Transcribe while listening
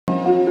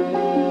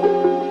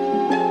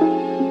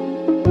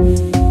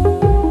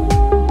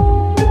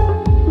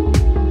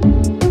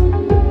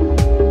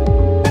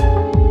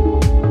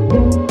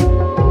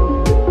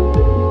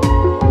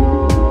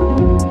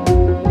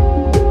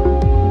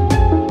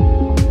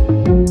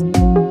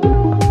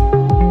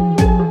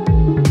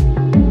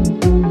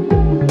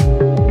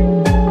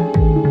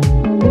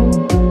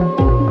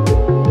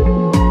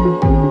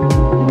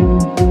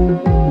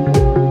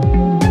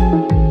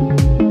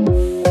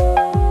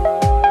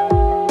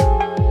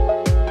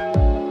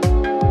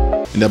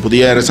இந்த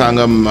புதிய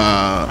அரசாங்கம்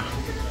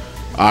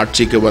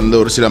ஆட்சிக்கு வந்து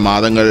ஒரு சில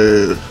மாதங்கள்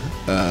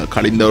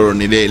கழிந்த ஒரு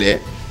நிலையிலே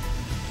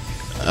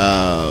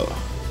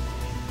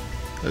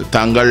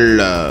தாங்கள்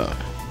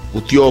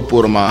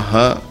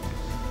உத்தியோகபூர்வமாக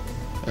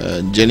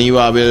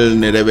ஜெனீவாவில்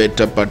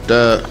நிறைவேற்றப்பட்ட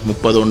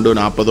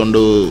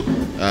 31-41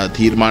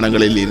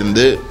 தீர்மானங்களில்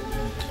இருந்து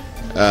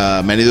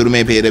மனித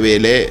உரிமை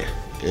பேரவையிலே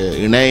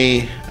இணை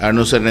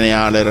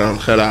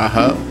அனுசரணையாளர்களாக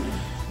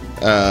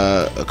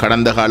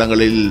கடந்த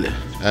காலங்களில்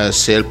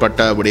செயல்பட்ட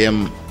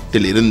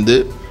விடயத்தில் இருந்து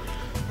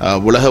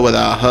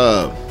விலகுவதாக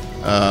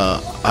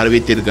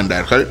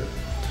அறிவித்திருக்கின்றார்கள்.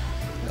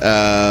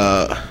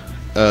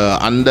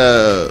 அந்த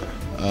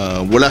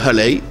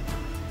உலகலை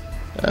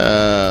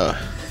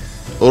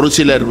ஒரு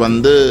சிலர்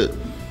வந்து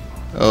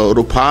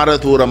ஒரு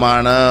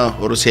பாரதூரமான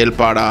ஒரு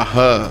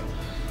செயல்பாடாக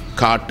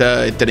காட்ட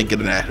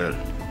எத்தனிக்கிறார்கள்.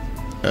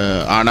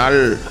 ஆனால்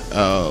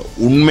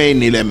உண்மை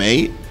நிலைமை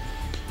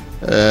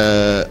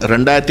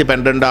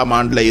 2012ஆம்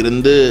ஆண்டில்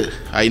இருந்து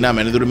ஐநா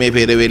மனிதுரிமை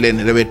பேரவையில்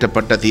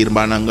நிறைவேற்றப்பட்ட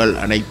தீர்மானங்கள்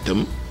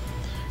அனைத்தும்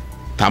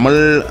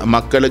தமிழ்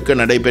மக்களுக்கு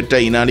நடைபெற்ற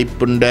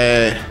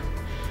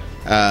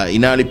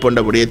இனாளிப்புண்ட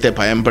விடயத்தை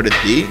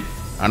பயன்படுத்தி,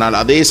 ஆனால்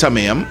அதே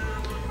சமயம்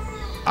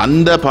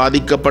அந்த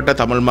பாதிக்கப்பட்ட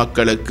தமிழ்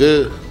மக்களுக்கு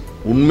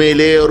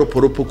உண்மையிலே ஒரு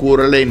பொறுப்பு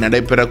கூறலை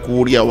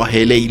நடைபெறக்கூடிய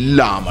வகையிலே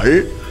இல்லாமல்,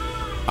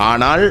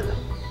 ஆனால்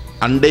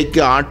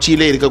அன்றைக்கு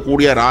ஆட்சியிலே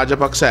இருக்கக்கூடிய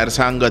ராஜபக்ச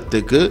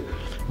அரசாங்கத்துக்கு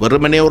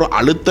வெறுமனே ஒரு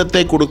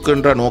அழுத்தத்தை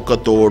கொடுக்கின்ற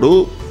நோக்கத்தோடு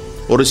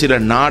ஒரு சில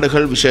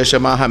நாடுகள்,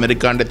 விசேஷமாக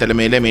அமெரிக்காண்ட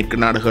தலைமையிலே மேற்கு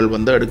நாடுகள்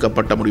வந்து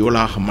எடுக்கப்பட்ட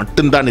முடிவுகளாக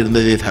மட்டும்தான்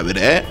இருந்ததே தவிர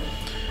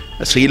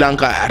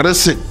ஸ்ரீலங்கா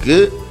அரசுக்கு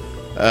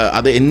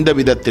அது எந்த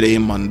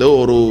விதத்திலேயும் வந்து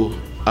ஒரு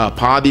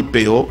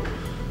பாதிப்பையோ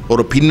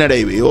ஒரு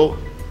பின்னடைவையோ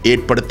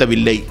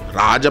ஏற்படுத்தவில்லை.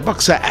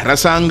 ராஜபக்ச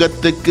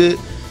அரசாங்கத்துக்கு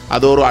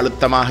அது ஒரு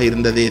அழுத்தமாக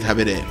இருந்ததே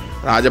தவிர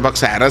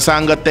ராஜபக்ச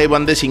அரசாங்கத்தை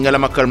வந்து சிங்கள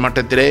மக்கள்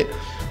மட்டத்திலே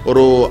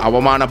ஒரு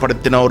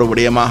அவமானப்படுத்தின ஒரு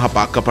விடயமாக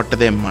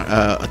பார்க்கப்பட்டதே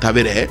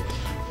தவிர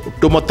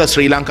ஒட்டுமொத்த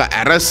ஸ்ரீலங்கா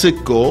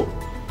அரசுக்கோ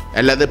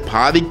அல்லது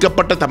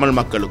பாதிக்கப்பட்ட தமிழ்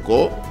மக்களுக்கோ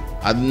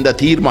அந்த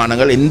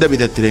தீர்மானங்கள் எந்த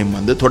விதத்திலையும்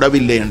வந்து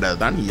தொடவில்லை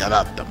என்றதுதான்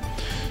யதார்த்தம்.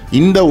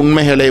 இந்த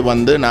உண்மைகளை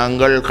வந்து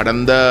நாங்கள்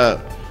கடந்த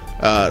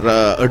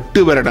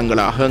 8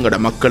 வருடங்களாக எங்களோட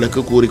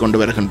மக்களுக்கு கூறிக்கொண்டு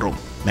வருகின்றோம்.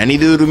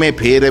 மனித உரிமை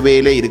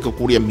பேரவையில்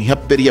இருக்கக்கூடிய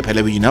மிகப்பெரிய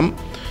பலவீனம்,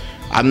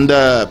 அந்த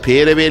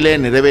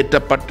பேரவையில்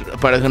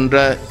நிறைவேற்றப்படுகின்ற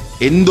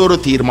எந்த ஒரு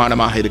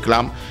தீர்மானமாக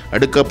இருக்கலாம்,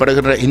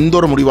 எடுக்கப்படுகின்ற எந்த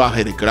ஒரு முடிவாக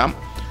இருக்கலாம்,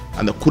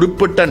 அந்த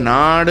குறிப்பிட்ட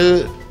நாடு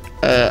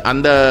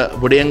அந்த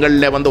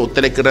விடயங்களில் வந்து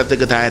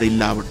ஒத்துழைக்கிறதுக்கு தயார்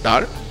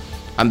இல்லாவிட்டால்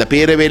அந்த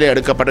பேரவையில்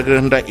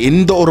எடுக்கப்படுகின்ற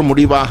எந்த ஒரு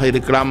முடிவாக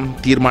இருக்கலாம்,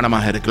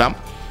 தீர்மானமாக இருக்கலாம்,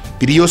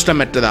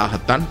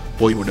 பிரயோஜனமற்றதாகத்தான்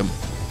போய்விடும்.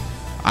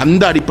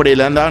 அந்த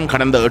அடிப்படையில் தான்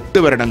கடந்த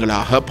 8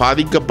 வருடங்களாக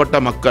பாதிக்கப்பட்ட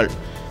மக்கள்,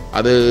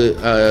 அது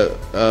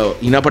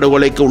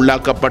இனப்படுகொலைக்கு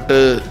உள்ளாக்கப்பட்டு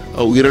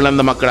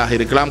உயிரிழந்த மக்களாக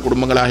இருக்கலாம்,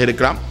 குடும்பங்களாக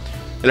இருக்கலாம்,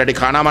 இல்லாட்டி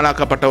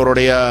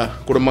காணாமலாக்கப்பட்டவருடைய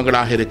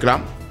குடும்பங்களாக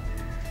இருக்கலாம்,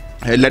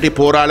 இல்லாட்டி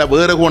போரால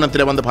வேறு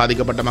கோணத்தில் வந்து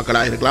பாதிக்கப்பட்ட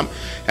மக்களாக இருக்கலாம்,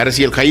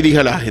 அரசியல்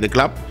கைதிகளாக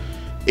இருக்கலாம்,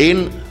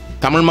 ஏன்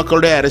தமிழ்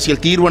மக்களுடைய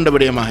அரசியல் தீர்வண்ட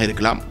விடயமாக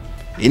இருக்கலாம்,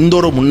 எந்த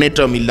ஒரு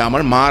முன்னேற்றம்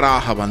இல்லாமல்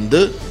மாறாக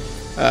வந்து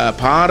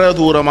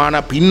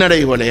பாரதூரமான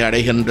பின்னடைவுகளை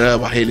அடைகின்ற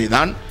வகையிலே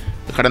தான்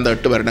கடந்த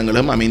 8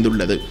 வருடங்களும்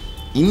அமைந்துள்ளது.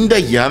 இந்த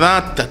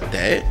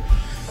யதார்த்தத்தை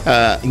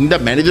இந்த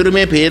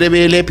மனிதுரிமை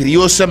பேரவையிலே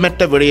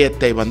பிரயோசனமற்ற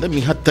விடயத்தை வந்து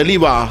மிக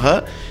தெளிவாக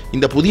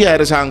இந்த புதிய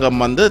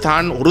அரசாங்கம் வந்து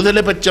தான்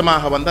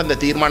ஒருதலைபட்சமாக வந்து அந்த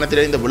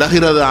தீர்மானத்தில் இந்த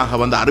விலகிறதாக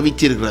வந்து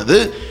அறிவிச்சிருக்கிறது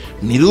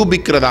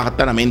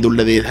நிரூபிக்கிறதாகத்தான்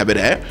அமைந்துள்ளதே தவிர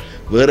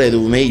வேறு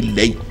எதுவுமே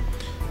இல்லை.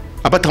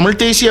 அப்போ தமிழ்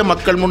தேசிய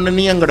மக்கள்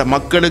முன்னணி எங்களோட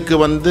மக்களுக்கு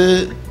வந்து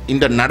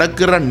இந்த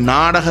நடக்கிற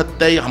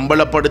நாடகத்தை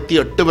அம்பலப்படுத்தி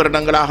 8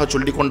 வருடங்களாக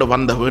சொல்லி கொண்டு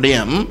வந்த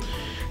விடயம்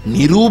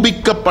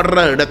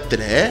நிரூபிக்கப்படுற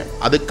இடத்துல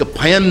அதுக்கு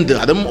பயந்து,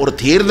 அதுவும் ஒரு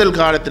தேர்தல்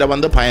காலத்தில்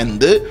வந்து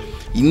பயந்து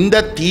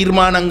இந்த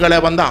தீர்மானங்களை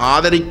வந்து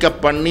ஆதரிக்க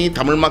பண்ணி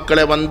தமிழ்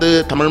மக்களை வந்து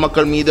தமிழ்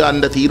மக்கள் மீது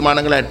அந்த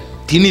தீர்மானங்களை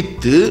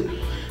திணித்து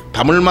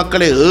தமிழ்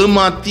மக்களை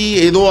ஏமாற்றி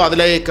ஏதோ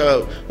அதில்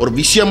ஒரு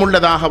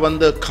விஷயமுள்ளதாக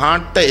வந்து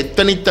காட்ட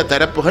எத்தனித்த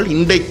தரப்புகள்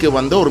இன்றைக்கு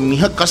வந்து ஒரு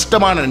மிக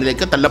கஷ்டமான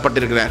நிலைக்கு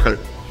தள்ளப்பட்டிருக்கிறார்கள்.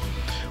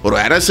 ஒரு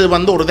அரசு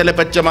வந்து ஒரு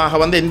தலைபட்சமாக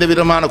வந்து எந்த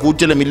விதமான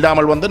கூச்சலும்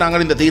இல்லாமல் வந்து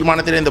நாங்கள் இந்த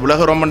தீர்மானத்தில் இந்த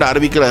உலகம் என்று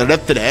அறிவிக்கிற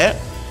இடத்துல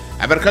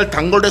அவர்கள்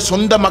தங்களுடைய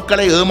சொந்த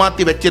மக்களை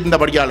ஏமாற்றி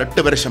வச்சிருந்தபடியால்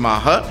 8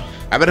 வருஷமாக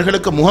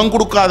அவர்களுக்கு முகம்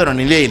கொடுக்காத ஒரு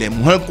நிலையிலே,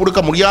 முகம் கொடுக்க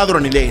முடியாத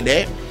ஒரு நிலையிலே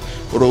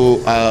ஒரு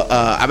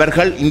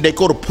அவர்கள்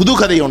இன்றைக்கு ஒரு புது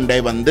கதை ஒன்றை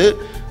வந்து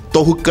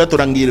தொகுக்க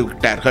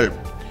தொடங்கிவிட்டார்கள்.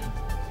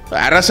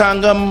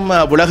 அரசாங்கம்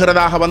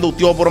விலகிறதாக வந்து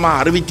உத்தியோகபூர்வமாக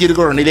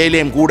அறிவித்திருக்கிற ஒரு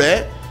நிலையிலேயும் கூட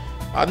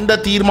அந்த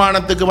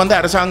தீர்மானத்துக்கு வந்து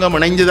அரசாங்கம்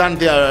இணைந்துதான்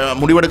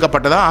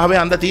முடிவெடுக்கப்பட்டதா, ஆகவே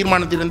அந்த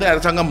தீர்மானத்திலிருந்து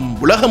அரசாங்கம்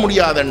விலக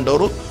முடியாத என்ற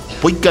ஒரு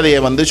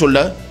பொய்க்கதையை வந்து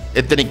சொல்ல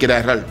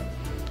எத்தனிக்கிறார்கள்.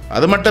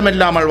 அது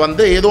மட்டுமில்லாமல்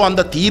வந்து ஏதோ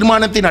அந்த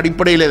தீர்மானத்தின்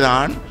அடிப்படையிலே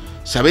தான்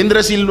சவேந்திர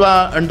சில்வா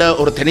என்ற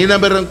ஒரு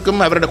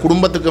தனிநபருக்கும் அவருடைய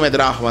குடும்பத்துக்கும்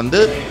எதிராக வந்து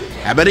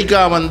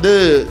அமெரிக்கா வந்து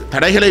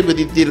தடைகளை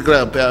விதித்திருக்கிற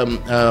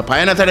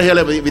பயண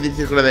தடைகளை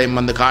விதித்திருக்கிறதை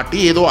வந்து காட்டி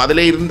ஏதோ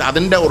அதில் இருந்து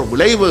அதன் ஒரு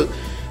விளைவு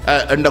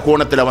என்ற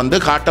கோணத்தில் வந்து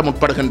காட்ட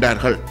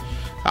முற்படுகின்றார்கள்.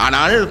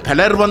 ஆனால்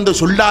பலர் வந்து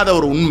சொல்லாத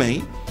ஒரு உண்மை,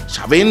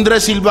 சவேந்திர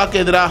சில்வாக்கு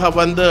எதிராக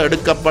வந்து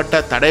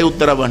எடுக்கப்பட்ட தடை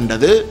உத்தரவு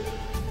என்றது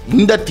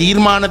இந்த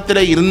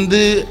தீர்மானத்தில் இருந்து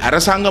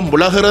அரசாங்கம்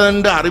விலகிறது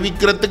என்று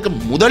அறிவிக்கிறதுக்கு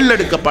முதல்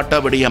எடுக்கப்பட்ட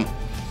விடயம்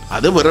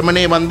அது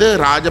வெறுமனே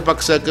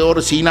ராஜபக்சக்கு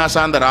ஒரு சீனா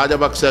சார்ந்த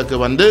ராஜபக்சக்கு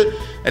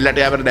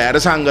இல்லாட்டி அவருடைய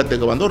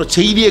அரசாங்கத்துக்கு ஒரு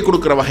செய்தியை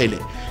கொடுக்குற வகையில்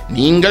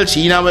நீங்கள்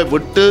சீனாவை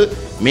விட்டு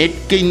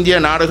மேற்கு இந்திய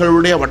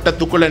நாடுகளுடைய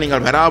வட்டத்துக்குள்ளே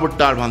நீங்கள்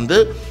வராவிட்டால்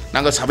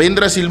நாங்கள்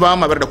சவேந்திர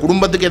சில்வாம் அவருடைய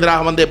குடும்பத்துக்கு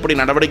எதிராக எப்படி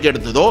நடவடிக்கை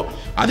எடுத்ததோ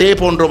அதே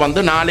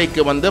போன்று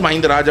நாளைக்கு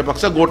மஹிந்த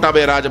ராஜபக்ச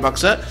கோட்டாபய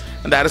ராஜபக்ச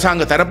அந்த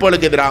அரசாங்க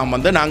தரப்புகளுக்கு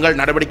எதிராக நாங்கள்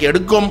நடவடிக்கை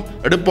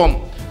எடுப்போம்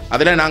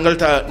அதில்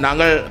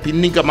நாங்கள்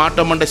பின்னிக்க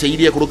மாட்டோம் என்ற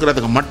செய்தியை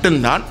கொடுக்கறதுக்கு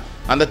மட்டும்தான்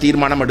அந்த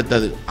தீர்மானம்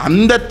எடுத்தது.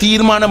 அந்த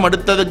தீர்மானம்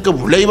எடுத்ததுக்கு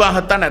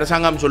விளைவாகத்தான்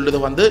அரசாங்கம்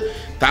சொல்லுது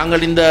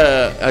தாங்கள் இந்த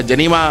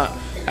ஜெனீவா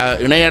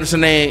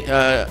இணையரசனை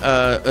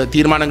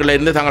தீர்மானங்களில்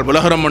இருந்து தாங்கள்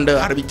விலகிறோம் என்று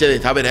அறிவித்ததை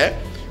தவிர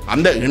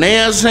அந்த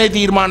இணையரசனை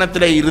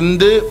தீர்மானத்தில்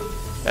இருந்து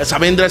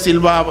சவேந்திர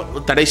சில்வா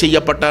தடை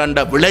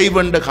செய்யப்பட்ட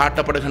விளைவென்று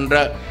காட்டப்படுகின்ற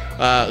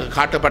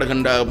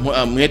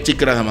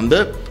முயற்சிக்கிறத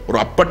ஒரு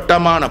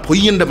அப்பட்டமான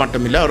பொய் என்று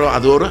மட்டுமில்லை,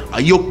 அது ஒரு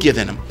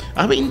அயோக்கியதனம்.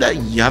 ஆகவே இந்த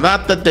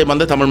யதார்த்தத்தை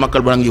தமிழ்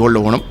மக்கள் வழங்கி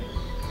கொள்ளணும்.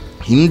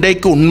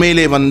 இன்றைக்கு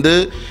உண்மையிலே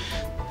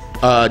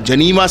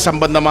ஜெனீவா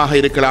சம்பந்தமாக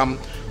இருக்கலாம்,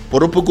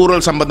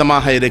 பொறுப்புக்கூறல்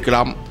சம்பந்தமாக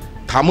இருக்கலாம்,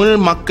 தமிழ்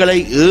மக்களை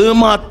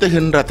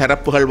ஏமாத்துகின்ற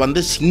தரப்புகள்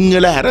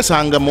சிங்கள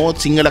அரசாங்கமோ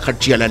சிங்கள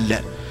கட்சிகள் அல்ல.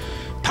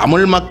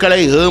 தமிழ் மக்களை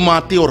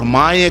ஏமாற்றி ஒரு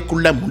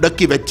மாயைக்குள்ளே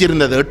முடக்கி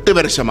வச்சிருந்தது 8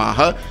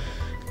 வருஷமாக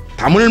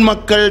தமிழ்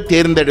மக்கள்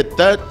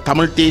தேர்ந்தெடுத்த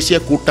தமிழ் தேசிய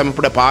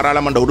கூட்டமைப்புடைய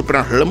பாராளுமன்ற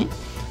உறுப்பினர்களும்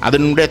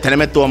அதனுடைய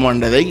தலைமைத்துவம்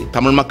என்றதை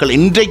தமிழ் மக்கள்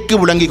இன்றைக்கு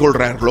விளங்கிக்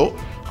கொள்கிறார்களோ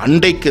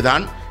அன்றைக்கு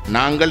தான்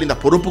நாங்கள் இந்த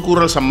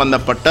பொறுப்புக்கூறல்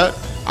சம்பந்தப்பட்ட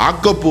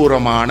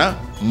ஆக்கப்பூர்வமான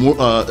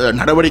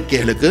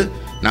நடவடிக்கைகளுக்கு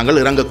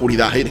நாங்கள்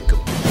இறங்கக்கூடியதாக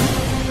இருக்கும்.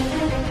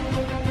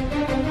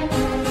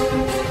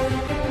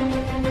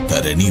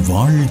 தரணி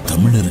வாழ்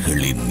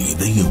தமிழர்களின்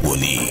இதய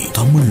ஒலி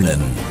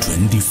தமிழன்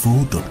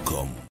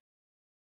 24.com